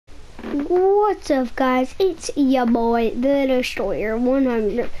What's up, guys? It's your boy, the Destroyer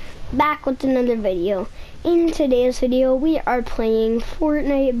 100, back with another video. In today's video, we are playing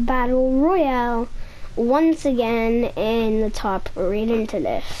Fortnite Battle Royale once again, and let's hop right into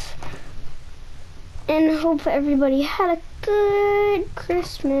this. And hope everybody had a good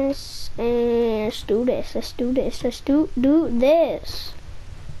Christmas. And let's do this. Let's do this. Let's do this.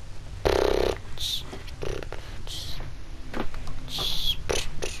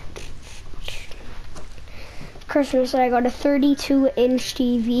 Christmas, I got a 32-inch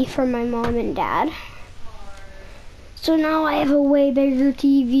TV from my mom and dad. So now I have a way bigger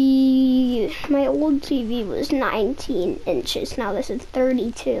TV. My old TV was 19 inches. Now this is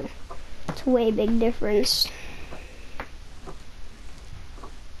 32. It's a way big difference.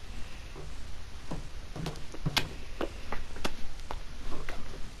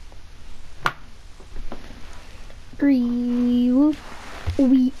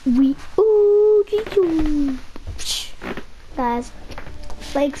 Guys,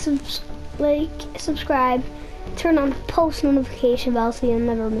 like, subscribe, turn on post notification bell so you'll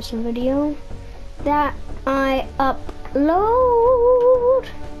never miss a video that I upload.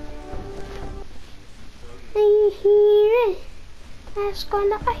 I hear it. Let's go on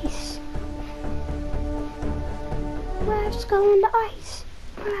the ice. Let's go on the ice.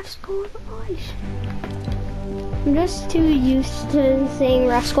 Let's go on the ice. I'm just too used to saying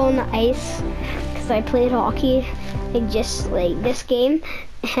let's go on the ice because I played hockey. Just like this game,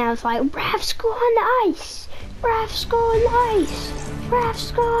 and I was like, refs go on the ice, refs go on the ice,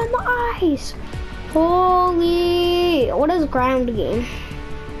 refs go on the ice. Holy, what is ground game?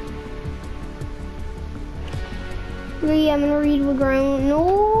 I'm gonna read what ground. No,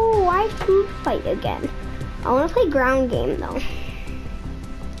 why food fight again? I wanna play ground game though,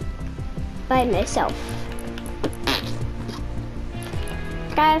 by myself.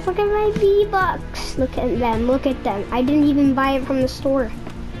 Guys, look at my V-Bucks. Look at them, look at them. I didn't even buy it from the store.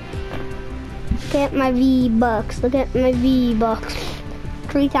 Look at my V-Bucks, look at my V-Bucks.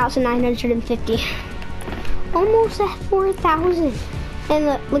 3,950. Almost at 4,000.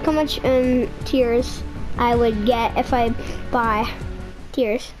 And look how much tiers I would get if I buy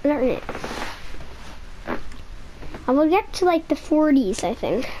tiers. Learn it. I will get to like the 40s, I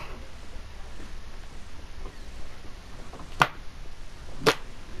think.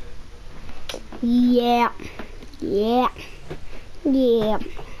 Yeah.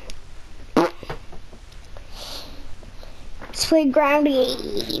 Let's play ground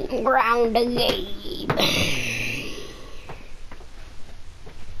game.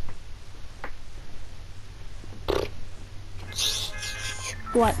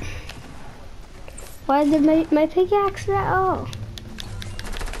 What? Why did my pickaxe that? Oh.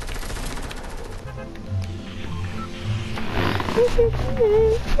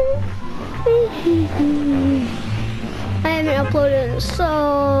 I haven't uploaded in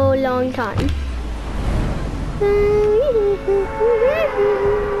so long time.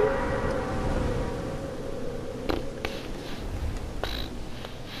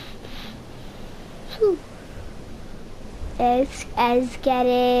 Let's get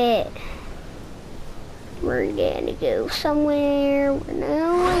it. We're gonna go somewhere.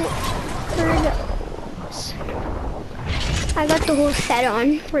 I got the whole set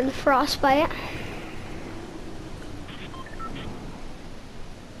on for the frostbite.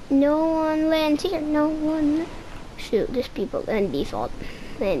 No one lands here, no one. Shoot, there's people in default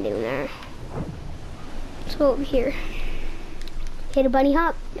landing there. Let's go over here. Hit a bunny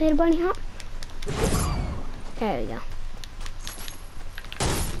hop, hit a bunny hop. There we go.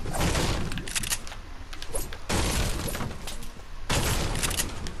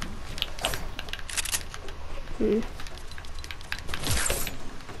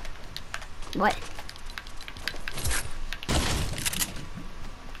 What?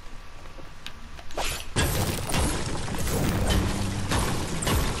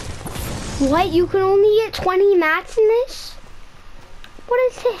 What? You can only get 20 mats in this? What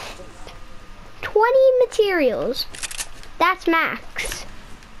is this? 20 materials. That's max.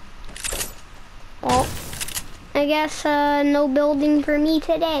 Well, I guess no building for me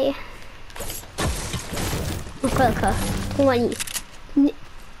today. Okay, 20.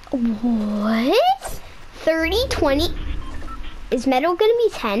 What? 30, 20? Is metal gonna be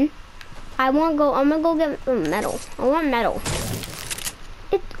 10? I'm gonna go get metal. I want metal.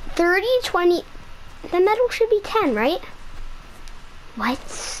 30, 20, the metal should be 10, right? What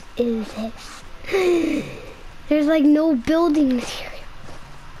is this? There's like no building material.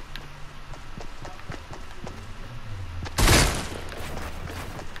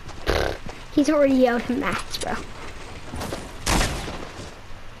 He's already out of mats, bro.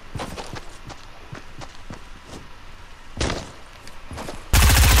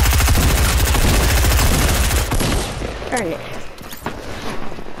 Darn it.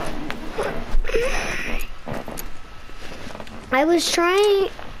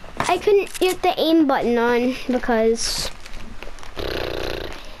 I couldn't get the aim button on because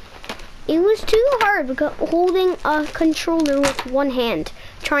it was too hard because holding a controller with one hand,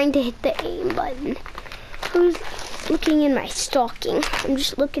 trying to hit the aim button. Who's looking in my stocking? I'm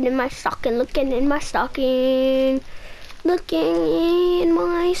just looking in my stocking, looking in my stocking.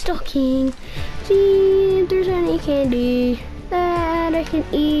 See if there's any candy that I can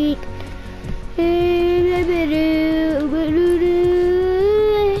eat.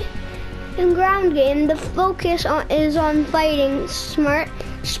 In ground game, the focus is on fighting, smart,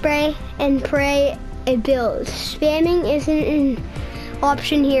 spray, and pray and build. Spamming isn't an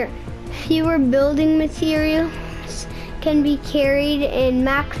option here. Fewer building materials can be carried and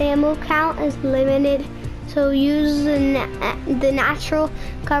max ammo count is limited. So use the natural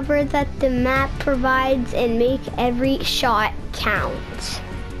cover that the map provides and make every shot count.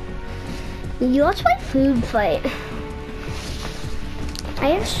 Let's play food fight. I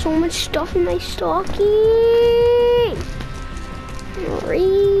have so much stuff in my stocking.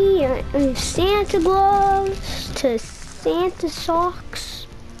 Santa gloves to Santa socks.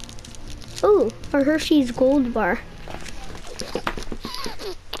 Oh, a Hershey's Gold Bar.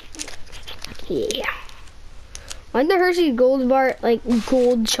 Yeah. Why the Hershey's Gold Bar like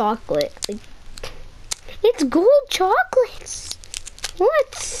gold chocolate? Like, it's gold chocolates.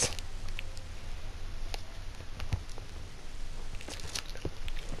 What?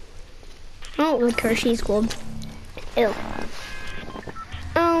 I don't like Hershey's Gold. Ew.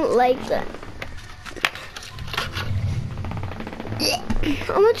 I don't like that.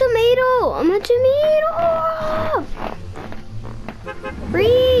 I'm a tomato. I'm a tomato.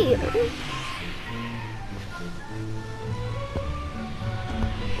 Reed.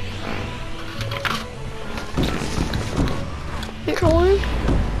 Controller.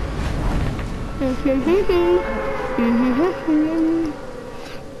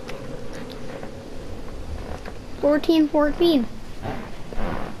 14.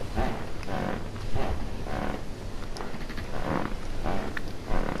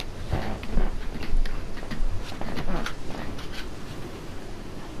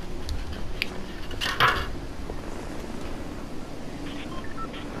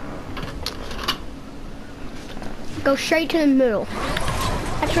 Go straight to the middle.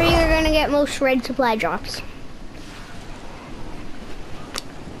 That's where you're gonna get most red supply drops.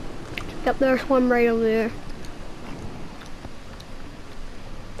 Yep, there's one right over there.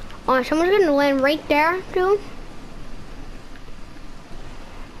 Oh, someone's gonna land right there, too.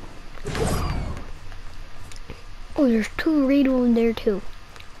 Oh, there's two right over there, too.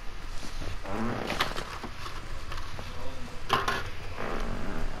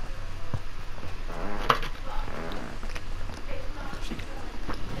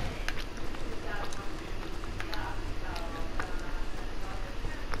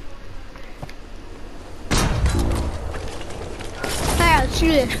 Let's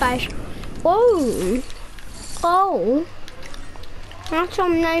do this, guys. Whoa. Oh. That's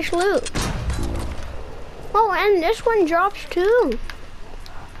some nice loot. Oh, and this one drops too.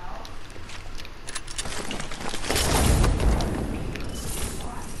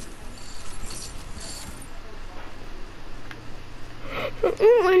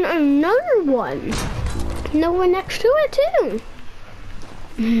 And another one. Another one next to it too.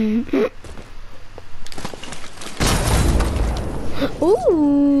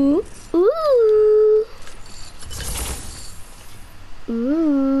 Ooh, ooh,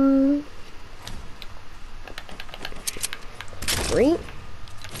 ooh. Three.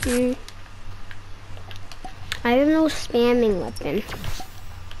 I have no spamming weapon.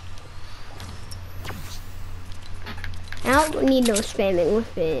 I don't need no spamming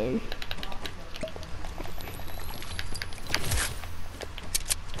weapon.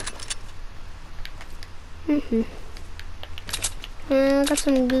 I got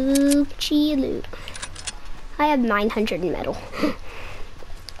some Gucci loot. I have 900 metal.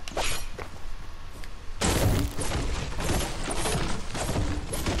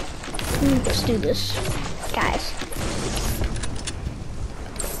 Let's do this, guys.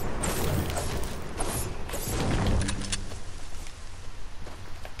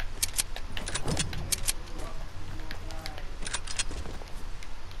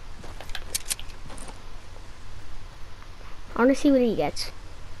 I want to see what he gets.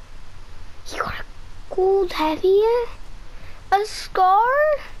 He got a gold heavy? A scar?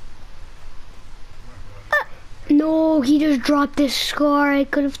 No, he just dropped this scar. I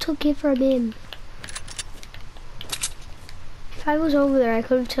could have took it from him. If I was over there, I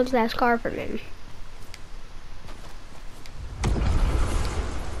could have took that scar from him.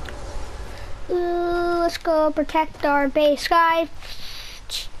 let's go protect our base, guys.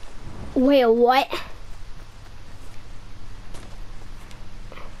 Wait, what?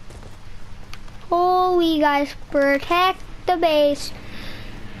 Holy guys, protect the base.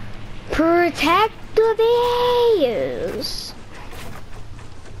 Protect the base.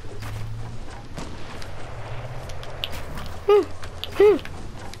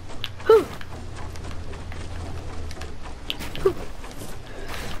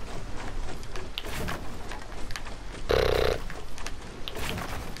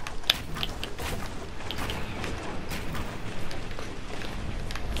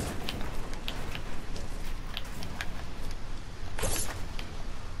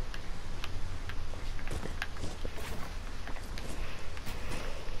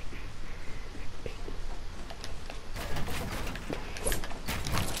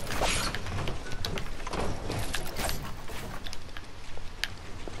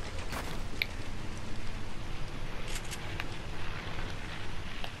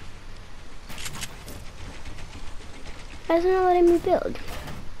 Why isn't it letting me build?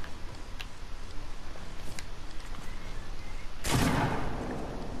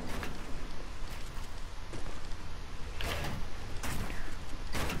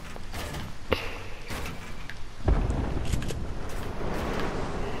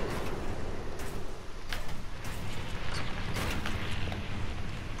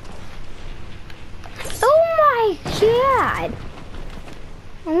 Oh my god!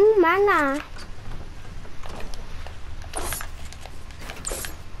 Oh my god!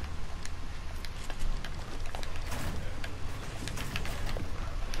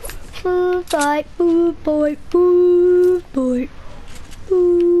 Food fight, food fight, food fight,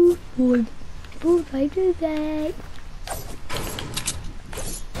 food fight, food fight, food fight.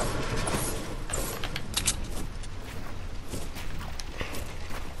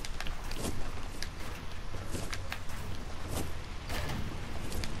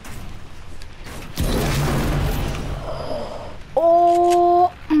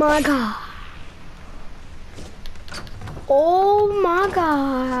 Oh my god. Oh my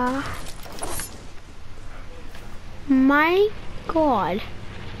god. My god.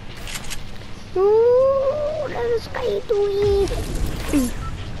 Oh, that is going to eat.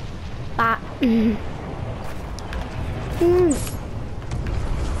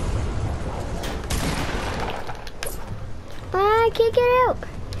 I can't get out.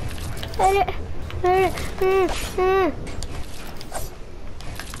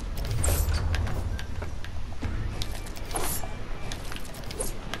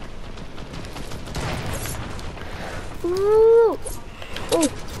 Ooh. Oh.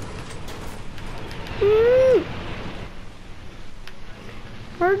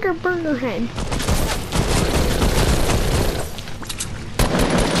 Burger head.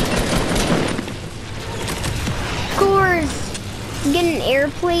 Scores. Get an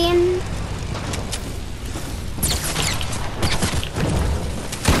airplane.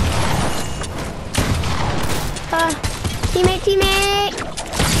 Teammate.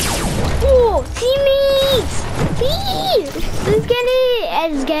 Oh, teammates. Please. Let's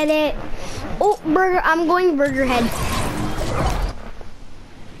get it. Oh, burger. I'm going burger head.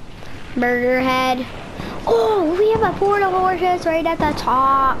 Burger head. Oh, we have a portal horses right at the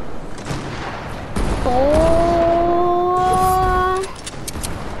top. Oh.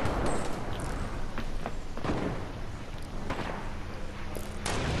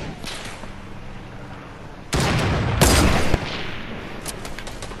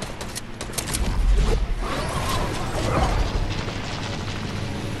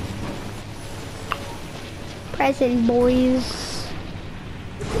 Present, boys.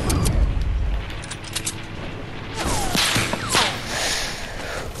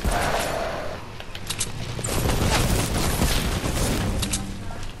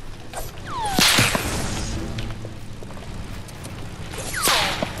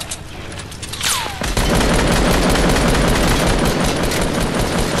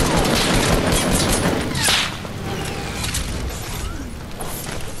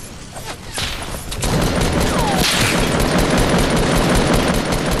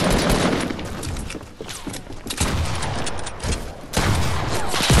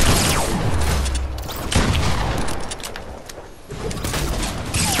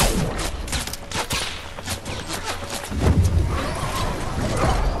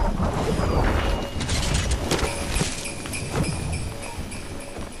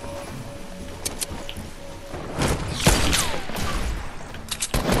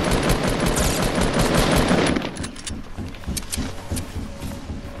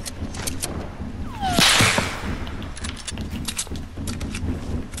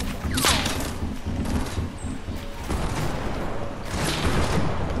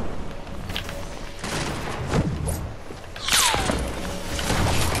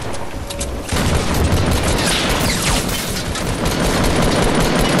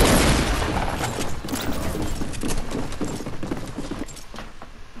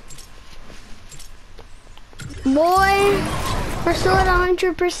 Boy, we're still at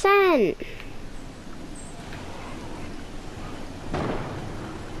 100%.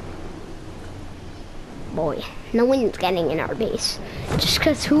 Boy, no one's getting in our base. Just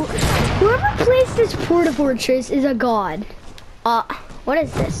because whoever plays this Porta Fortress is a god. What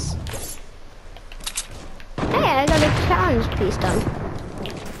is this? Hey, I got a challenge piece done.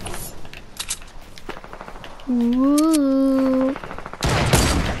 Woo.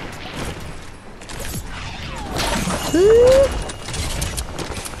 Woo.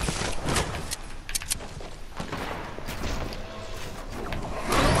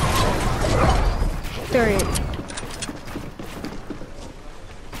 Darn it.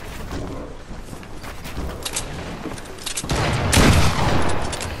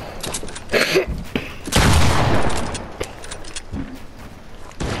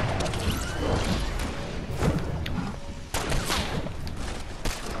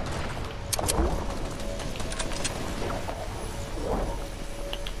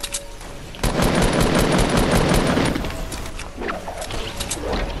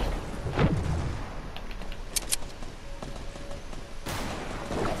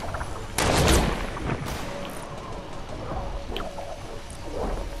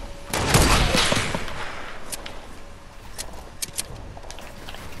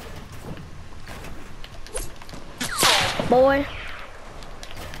 Boy.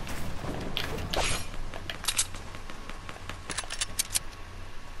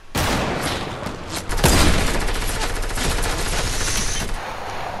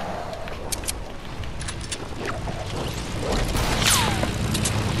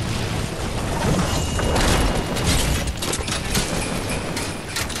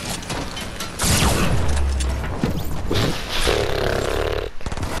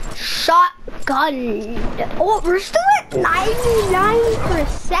 Shotgun. Oh, we're still at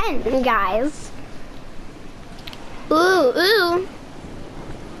 99%, guys. Ooh.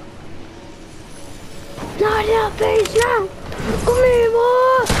 Not enough base now. Come here,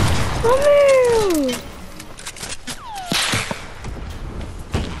 boy. Come here.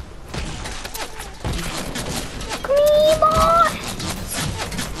 Come here, boy.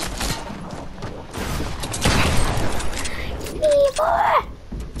 Come here, boy.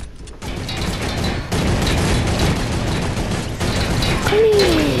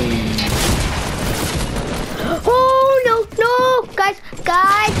 Oh no, guys,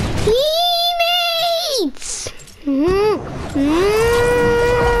 teammates! Come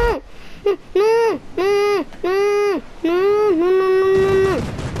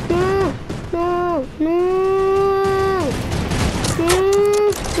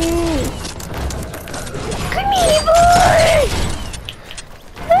here, boy!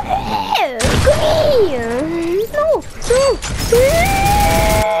 Come here! No.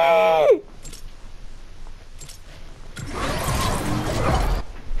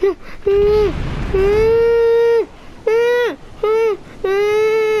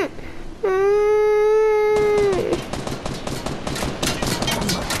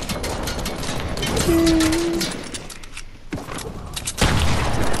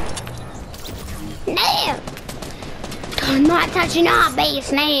 No! I'm not touching our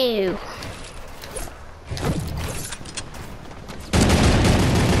base now.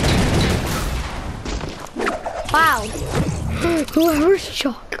 Wow. Whoever's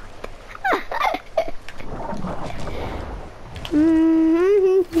shocked.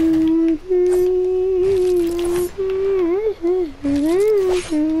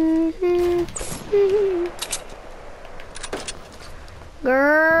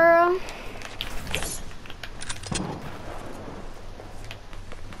 Girl.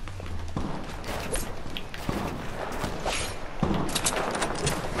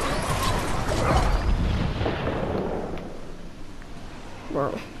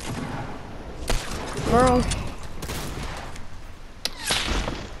 Bro.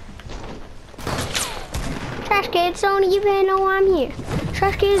 Trash kids don't even know I'm here.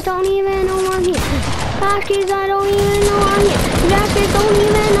 Trash kids don't even know I'm here. Trash kids I don't even know I'm here. Trash kids don't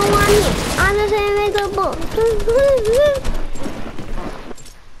even know I'm here. I'm just invisible.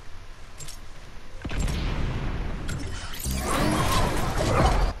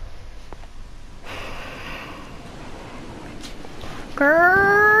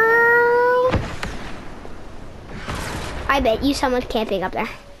 Girl. I bet you someone's camping up there.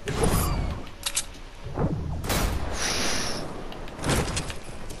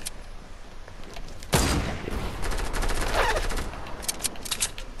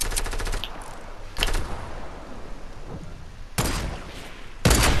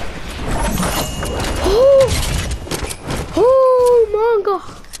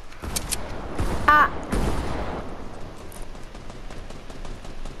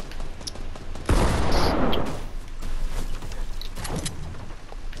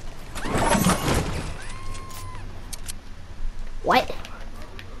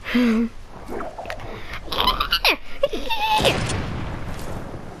 Girl.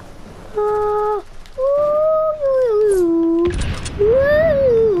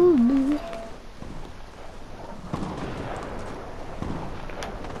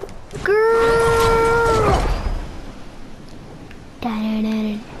 Dun,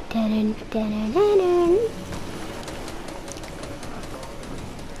 dun, dun, dun, dun, dun.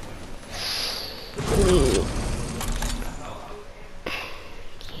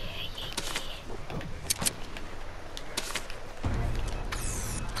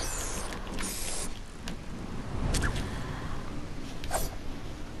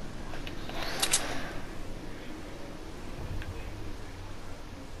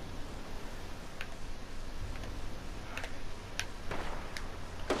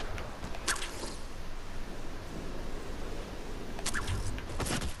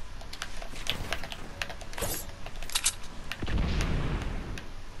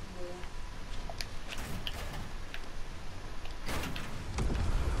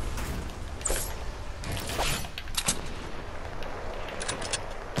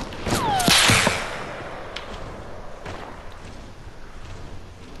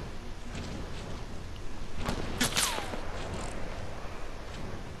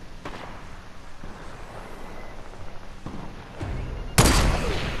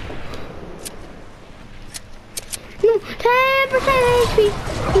 No, 10% HP.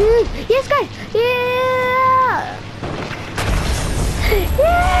 Yes, guys. Yeah.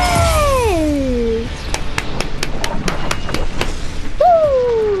 Yes.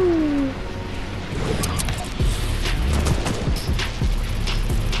 Woo.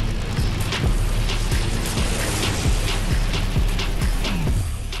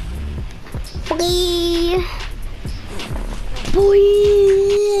 Boy. Boy.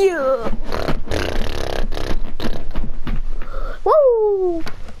 Woo!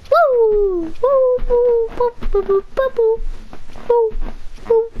 Woo! Woo! Woo! Woo! Woo! Woo!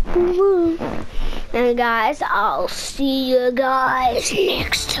 Woo! Woo! And guys, I'll see you guys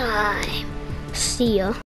next time. See ya.